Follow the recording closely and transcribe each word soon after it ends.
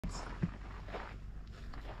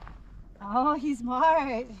Oh, he's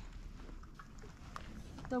smart.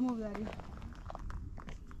 Don't move, Daddy.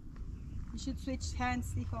 You should switch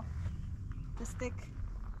hands, hijo. The stick.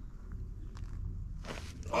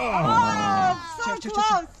 Oh, so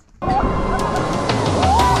close.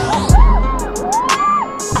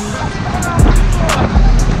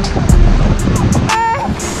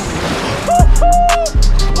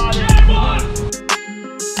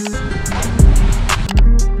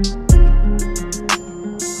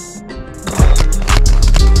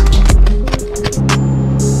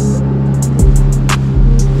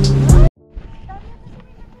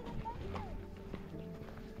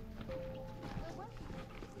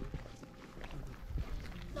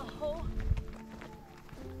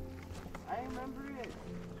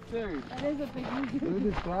 That is a big lizard. Look at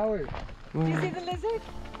this flower. Do you see the lizard?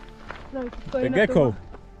 Look, The gecko.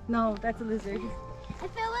 No, that's a lizard. If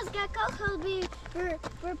it was gecko, he'll be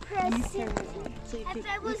repressing. If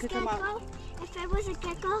it was a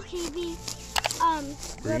gecko, he'd be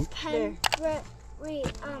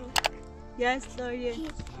Yes, Lord.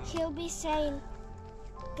 he'll be saying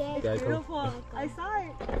Gecko. Beautiful. I saw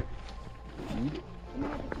it.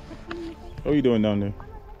 What are you doing down there?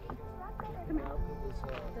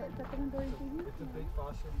 It's a big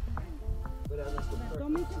fossil. But I must have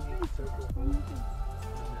Don't make it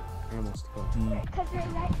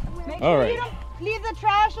face. All right. Leave the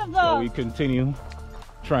trash of the. So we continue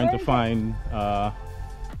trying to find.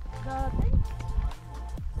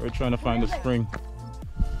 We're trying to find a spring.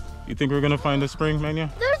 You think we're gonna find a spring, Mania?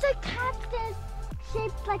 There's a cactus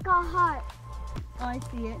shaped like a heart. Oh, I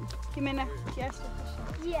see it. Jimena, yes.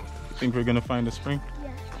 Yes. Think we're gonna find a spring?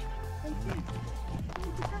 Yes.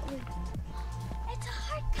 It's a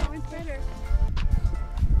heart Oh, it's cactus. better.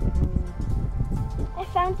 I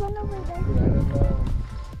found one over there.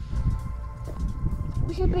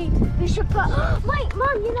 We should put.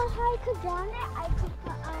 Mom, you know how I could draw on it? I could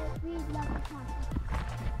put read leprechaun.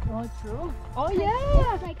 Oh, true. Oh,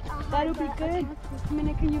 yeah. It's like a heart, That'll be but good.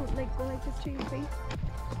 Jimena, can you like go like this to your face?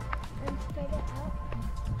 and spread it out.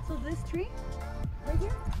 So this tree right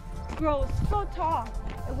here grows so tall.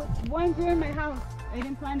 It was one grew in my house. I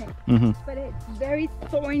didn't plant it, but it's very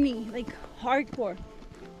thorny, like hardcore.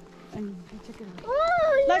 And check it out.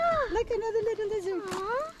 Oh, Like another little lizard.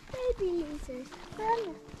 Aww, baby lizard.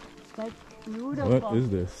 That's beautiful. What is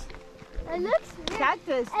this? It looks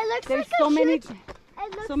Cactus. It looks There's like so a many, huge,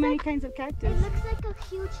 so many kinds of cactus. It looks like a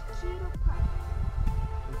huge Cheeto puff.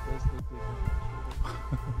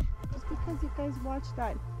 Just because you guys watched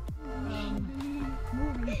that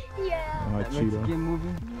movie. Yeah. Cheetah. movie.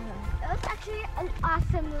 It was actually an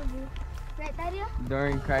awesome movie. Right, Daddy?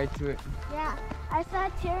 Dorian cried to it. Yeah. I saw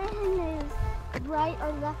a tear in his right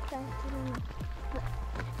or left eye. I don't know. But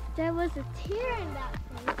there was a tear in that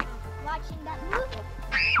face watching that movie.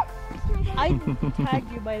 I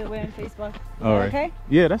tagged you, by the way, on Facebook. All right. Okay?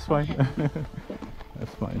 Yeah, that's fine.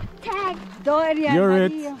 That's fine. Tag. Dorian, You're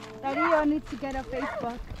it. Dario needs to get a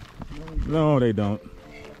Facebook. No, they don't.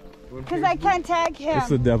 Because I can't tag him. It's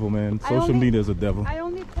the devil, man. Social only- media is a devil. I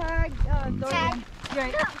only tag Dorian.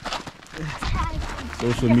 Right. Tag.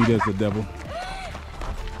 Social media is the devil.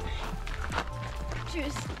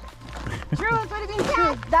 Choose. True, what do you mean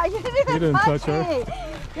true? That you didn't touch her. me.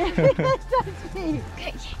 You didn't touch me.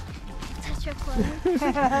 Okay. Touch your phone.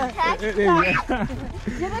 You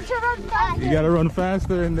didn't run fast. You gotta run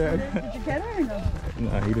faster than that. Did you get her or no?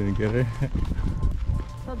 Nah, he didn't get her.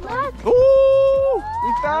 What? Ooh!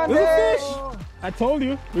 We found There's a it! fish! I told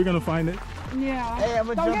you, we're gonna find it. Yeah. Hey, I'm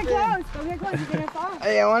gonna Don't jump get in. close. Don't get close. You're gonna fall.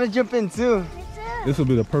 Hey, I want to jump in too. Me too. This will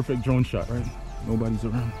be the perfect drone shot, right? Nobody's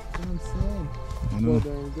around. That's what I'm saying. I Go, know.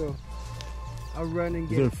 Dorian, go. I'll run and Is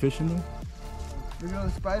get there a fish in there? Look at all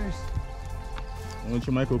the spiders. Why don't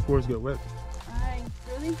your micro pores get wet?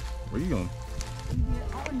 Really? Where you going?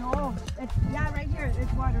 Oh no. Yeah, right here.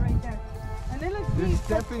 There's water right there. And it looks They're deep.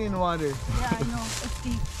 stepping in water. Yeah, I know. It's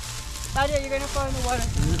deep. Nadia, you're gonna fall in the water.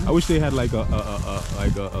 I wish they had like a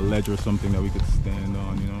ledge or something that we could stand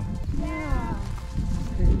on, you know. Yeah.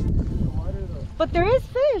 But there is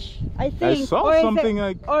fish, I think. I saw Or is something it,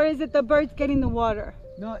 like. Or is it the birds getting the water?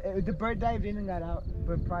 No, the bird dived in and got out,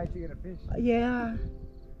 but probably to get a fish. Yeah.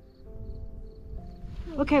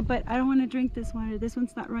 Okay, but I don't want to drink this water. This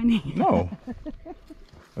one's not running. No.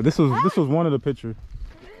 This was one of the pictures.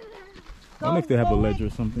 I wonder if they have a ledge or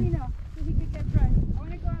something. You know, so he could get dry. I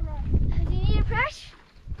want to go and run. Do you need a brush?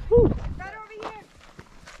 Whew. It's better over here.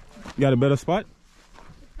 You got a better spot?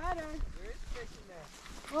 It's better.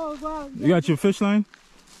 Oh wow. You got your fish line?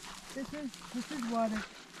 This is water.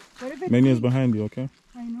 What if it's Many is deep? behind you, okay?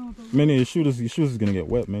 I know, but Many, your shoes is gonna get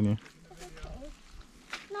wet, Many.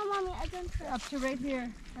 No, Mommy, I don't trust. Up to right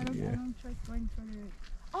here. I don't trust going further.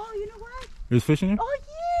 Oh, you know what? There's fish in here? Oh,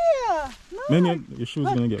 yeah. Look. Man, your shoe's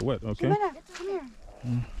Look. gonna get wet, okay? Jimena, come here.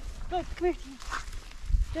 Look, come here.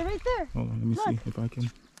 They're right there. Hold on, let me see Look. if I can.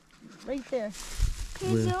 Right there.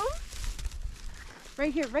 Can you zoom?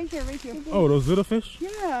 Right here, right here, right here. Oh, those little fish?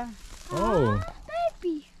 Yeah. Oh,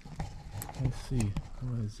 Baby. let's see.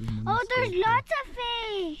 Oh, there's lots of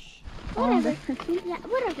fish. Whatever. Yeah,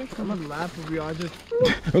 whatever. Someone laugh if we all just.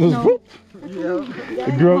 No. Yeah.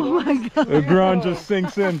 The ground just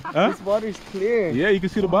sinks in. Huh? This water's clear. Yeah, you can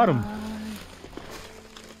see the bottom.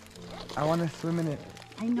 I want to swim in it.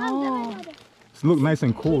 I know. It look nice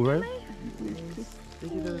and cool, right?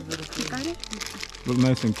 Look at those little fish. Look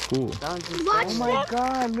nice and cool. Watch Oh my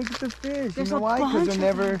God! Look at the fish. There's you know a why? Because bunch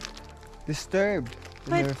they're of never disturbed.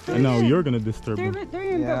 They're But fish. And now you're gonna disturb They're, them. they're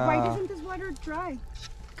in, but Yeah. why doesn't this water dry?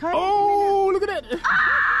 Cut Oh, look at that! it.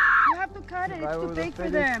 You have to cut it. Why It's too would the big for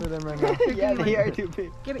fish them. right now. Yeah, they are too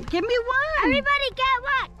big. Give me one. Everybody get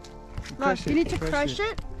what? Look, Crush you it, need to crush crush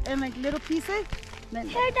it. it in like little pieces. Then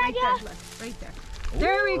Here, right there, Dada. look, right there.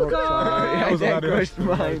 There we Oh, go. sorry. That was a I lot of crushed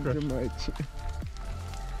extra. mine too much.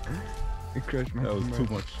 I crushed mine That was too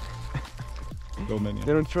much. Go, man.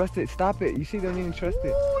 They don't trust it. Stop it. You see, they don't even trust it.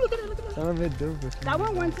 Ooh, look at it, look at it. Some of it do. But some That of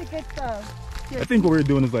one it once it gets I think what we're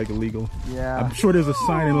doing is like illegal. don't. Yeah. I'm sure there's a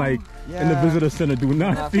sign in like in the Yeah. visitor center. Do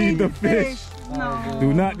not Not feed the fish. fish. No.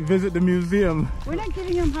 Do not visit the museum. We're not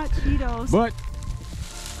giving him hot Cheetos. But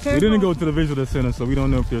we didn't go to the visitor center, so we don't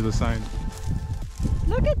know if there's a sign.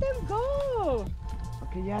 Look at them go.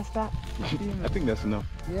 Okay, yeah, stop. I think that's enough.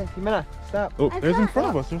 Yeah, Jimena, stop. Oh, there's in front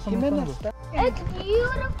of us. There's some in front Jimena, of us. stop. It's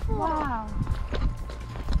beautiful. Wow.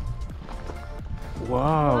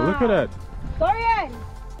 Wow, look at that. Dorian,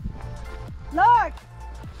 look.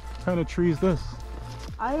 What kind of tree is this?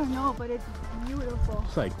 I don't know, but it's beautiful.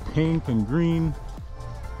 It's like pink and green.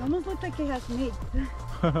 It almost looks like it has meat.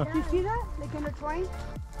 You see that? Like intertwined?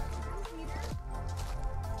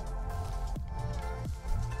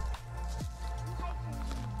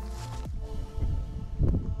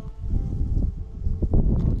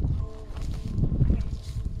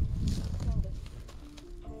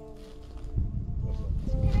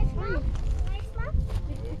 Can I smell? Can I smell?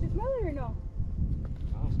 Is it smelling or no?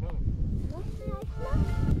 I don't smell it. Can I smell?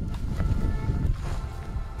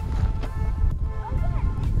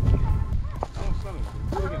 I don't smell it.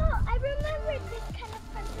 Oh, I remember this kind of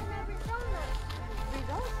punch in Arizona.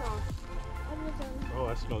 Arizona. Oh,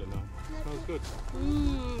 I smell it now. It smells good.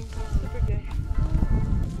 Mmm, super good.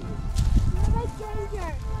 I like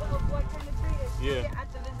ginger. What kind of tree is it? Yeah. At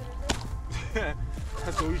the visitor center?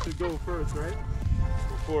 That's where we should go first, right?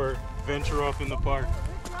 Before venture off in the park.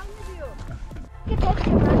 What's wrong with you? Look at that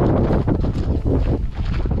camera.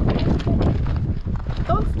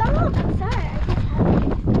 Don't stop! I'm sorry, I just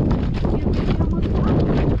had You almost stopped.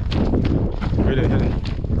 Where they heading?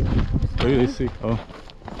 Where do they see? Oh.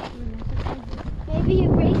 Maybe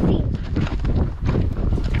you're racing.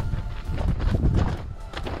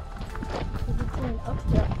 It's an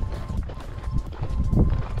uphill.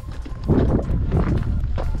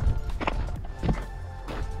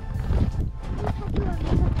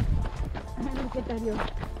 Look at that, yo.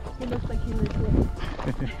 He looks like he was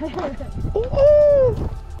there. Oh!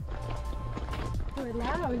 So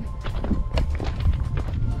loud.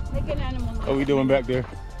 Like an animal. What are we doing back there?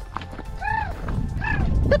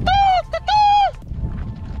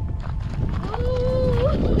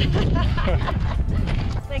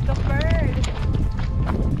 It's like a bird.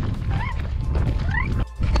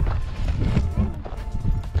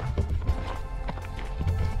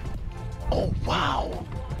 Oh, wow.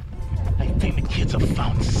 I think the kids have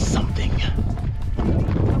found something.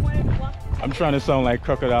 I'm trying to sound like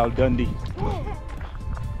Crocodile Dundee.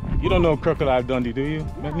 You don't know Crocodile Dundee, do you,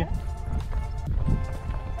 Megan?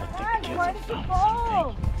 I think the kids have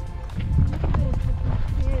found something.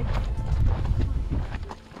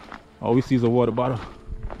 All we see is a water bottle.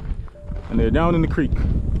 And they're down in the creek.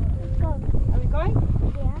 Are we going?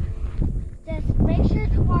 Yeah. Just make sure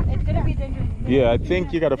to walk. It's gonna be dangerous. Yeah, I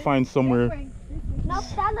think you gotta find somewhere. Nope,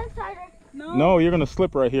 that looks harder. No, you're gonna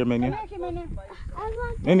slip right here, Menya. I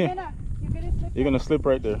want Menya, Jimena, you're gonna slip. you're gonna slip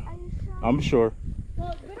right there. Are you sure? I'm sure.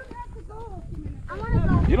 Well, we don't have to go. I want to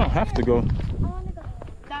go. You don't have to go. I want to go.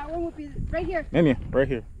 That one would be right here. Menya, right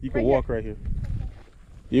here. You can Right walk right here.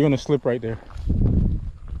 You're gonna slip right there.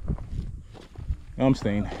 I'm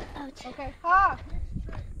staying. Ouch. Okay. Ha!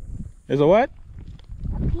 There's a what?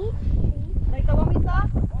 A peach tree. Like the one we saw?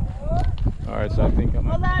 All right, so I think I'm.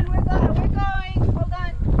 Hold on, we're going. We're going. Hold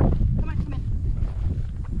on. Come on, come in.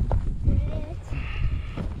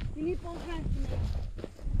 You need both hands to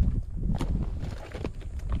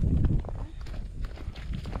make.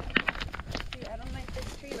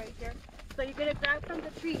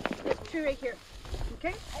 tree right here.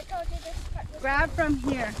 Okay? I told you this part was Grab from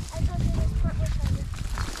here. I told you this part was heavy.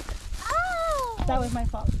 Oh! That was my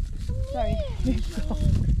fault. Sorry.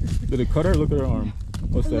 Did it cut her? Look at her arm.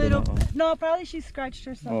 What's that in her arm? No, probably she scratched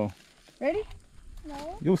herself. Oh. Ready?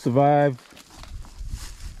 No. You'll survive.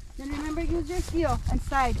 Then remember, use your heel and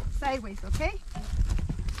sideways, okay?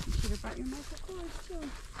 You should have brought your micro cords too.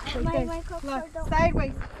 My micro Look, cord don't.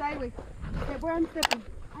 sideways. Step where I'm stepping.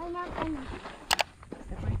 I'm not going.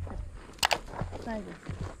 Step right step. Sideways.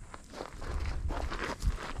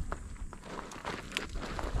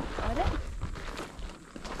 Got it?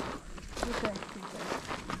 Good, good.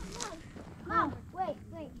 Mom, wait.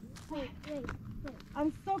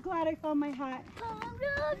 I'm so glad I found my hat.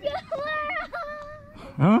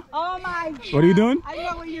 Huh? Oh my God. What are you doing? I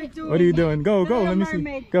know what you're doing. What are you doing? Go, Little let me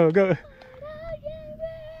mermaid. see. Go.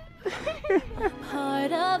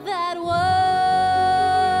 Part of that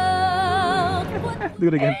world. Do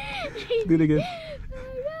it again. Do it again.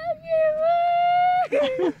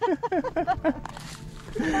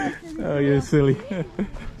 Oh, you're silly.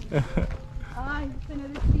 Ah, it's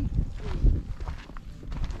another tree.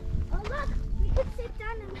 Oh look, we can sit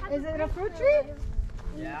down and have. Is it a fruit tree?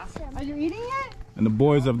 Yeah. Are you eating it? And the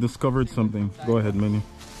boys have discovered something. Go ahead, Minnie.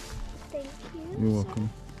 Thank you. You're welcome.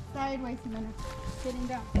 Sideways a minute. Sitting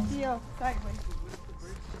down. Heel, sideways.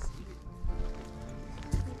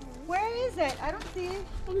 Where is it? I don't see it.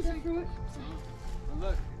 The fruit. Oh,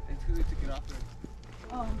 look, it's because we took it off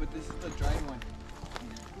already. Oh, But this is the dry one.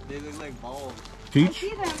 They look like balls. I Peach?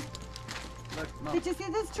 see them. Look, Mom. Did you see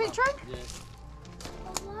this tree trunk? Yes.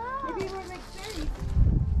 Oh, wow. Maybe we're like berries.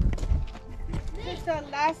 It's the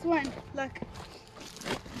last one. Look,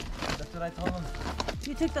 That's what I told them.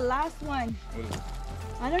 you took the last one.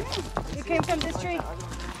 I don't know. It came from this tree.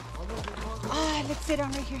 Ah, let's sit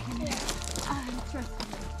down right here. Ah, let's rest.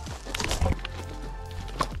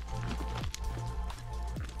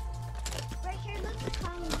 Right here, look the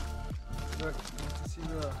column. Look, you want to see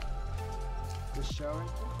the shower?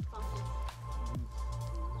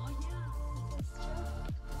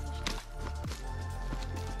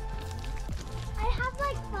 I have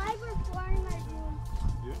like 5 or 4 in my room.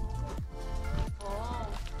 Oh.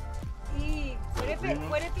 Eee. What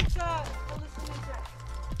if it's a hallucinogen?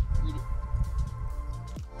 Eat it.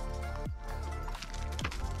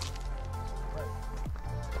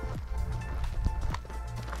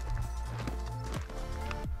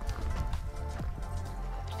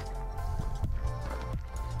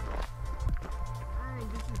 Dang,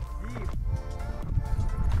 this is deep.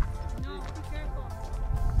 No, be careful.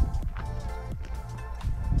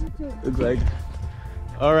 It's like,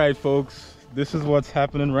 all right, folks, this is what's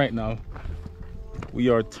happening right now. We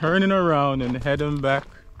are turning around and heading back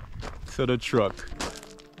to the truck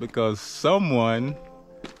because someone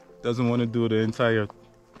doesn't want to do the entire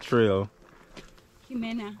trail.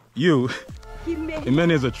 Jimena. You, Jimena.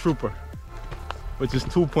 Imene is a trooper, which is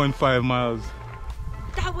 2.5 miles.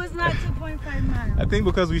 That was not 2.5 miles. I think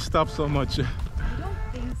because we stopped so much. I don't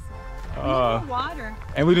think so. We need more water.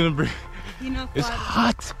 And we didn't bring, Enough it's water.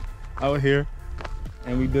 hot out here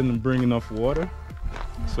and we didn't bring enough water.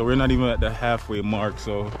 So we're not even at the halfway mark.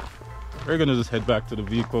 So we're gonna just head back to the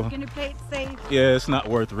vehicle. We're gonna play it safe. Yeah, it's not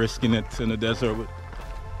worth risking it in the desert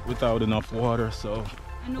without enough water. So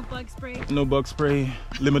And no bug spray. no bug spray,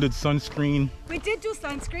 limited sunscreen. We did do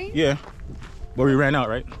sunscreen. Yeah, but we ran out,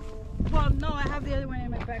 right? Well, no, I have the other one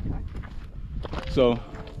in my backpack. So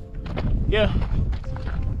yeah,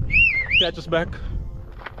 catch us back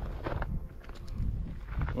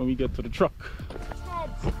when we get to the truck.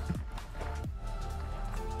 Heads.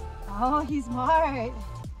 Oh, he's smart.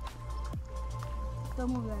 Don't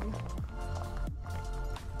move, Daddy.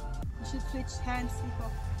 You should switch hands, Nico.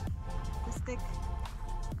 The stick.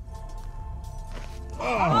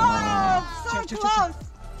 Oh, so Check, check, check, close.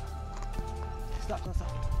 Stop.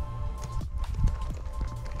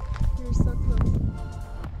 You're so close.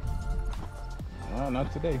 Oh,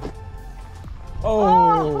 not today.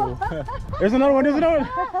 Oh, there's another one.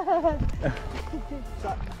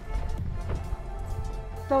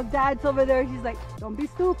 So Dad's over there. He's like, "Don't be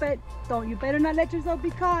stupid. You better not let yourself be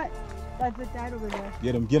caught." That's the Dad over there.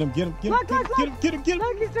 Get him. Look, he's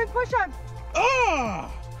doing push-ups. Ah!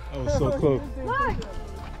 That was so close.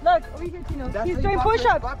 Look, over here, Tino. He's doing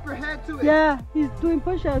push-ups. Bop your head to it. Yeah, he's doing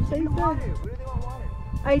push-ups. What do they want water?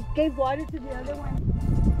 I gave water to the other one.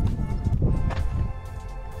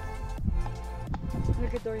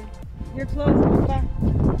 Look at Dorian. You're close, Papa.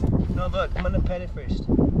 No, look, I'm gonna pet it first.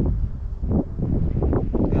 Now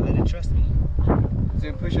let it trust me. It's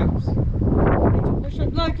doing push-ups.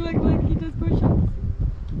 Push-ups. Look, he does push-ups.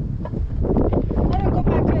 Let him go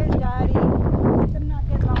back to his daddy. Let him not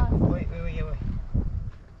get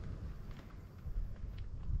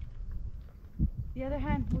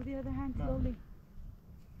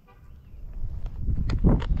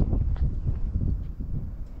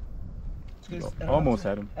Almost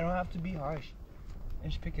had him. I don't have to be harsh. I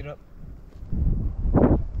just pick it up.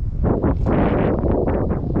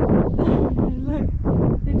 Look,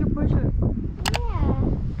 need to push it. Yeah.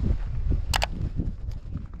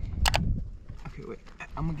 Okay, wait.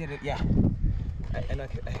 I'm gonna get it. Yeah. I know. I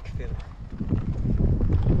can feel it.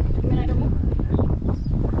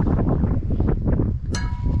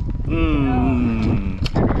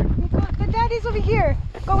 The daddy's over here.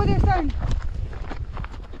 Go with your son.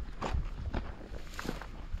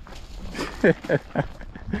 So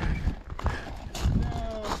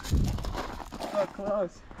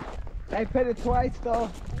close. I pet it twice though.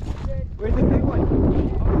 Where's the big one?